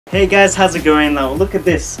Hey guys, how's it going now? Look at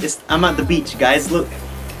this. I'm at the beach, guys, look.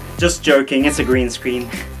 Just joking, it's a green screen.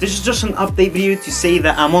 This is just an update video to say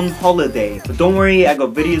that I'm on holiday. But don't worry, I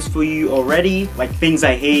got videos for you already, like things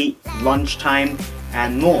I hate, lunchtime,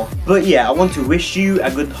 and more. But yeah, I want to wish you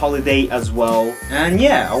a good holiday as well. And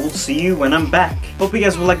yeah, I will see you when I'm back. Hope you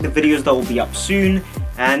guys will like the videos that will be up soon.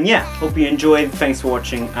 And yeah, hope you enjoyed. Thanks for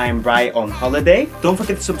watching. I am Bry on holiday. Don't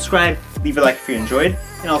forget to subscribe, leave a like if you enjoyed,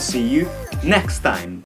 and I'll see you next time.